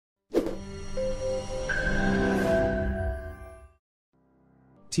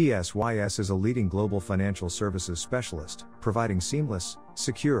TSys is a leading global financial services specialist, providing seamless,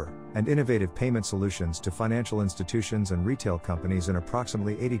 secure, and innovative payment solutions to financial institutions and retail companies in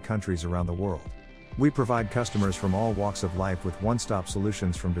approximately 80 countries around the world. We provide customers from all walks of life with one-stop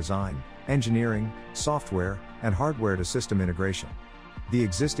solutions from design, engineering, software, and hardware to system integration. The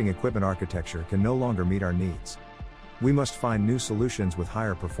existing equipment architecture can no longer meet our needs. We must find new solutions with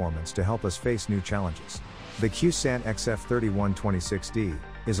higher performance to help us face new challenges. The QSAN XF3126D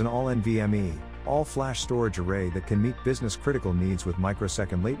is an all-NVMe, all-flash storage array that can meet business-critical needs with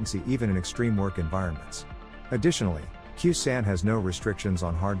microsecond latency even in extreme work environments. Additionally, QSAN has no restrictions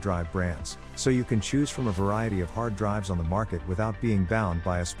on hard drive brands, so you can choose from a variety of hard drives on the market without being bound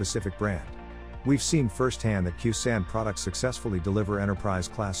by a specific brand. We've seen firsthand that QSAN products successfully deliver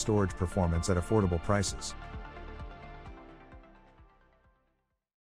enterprise-class storage performance at affordable prices.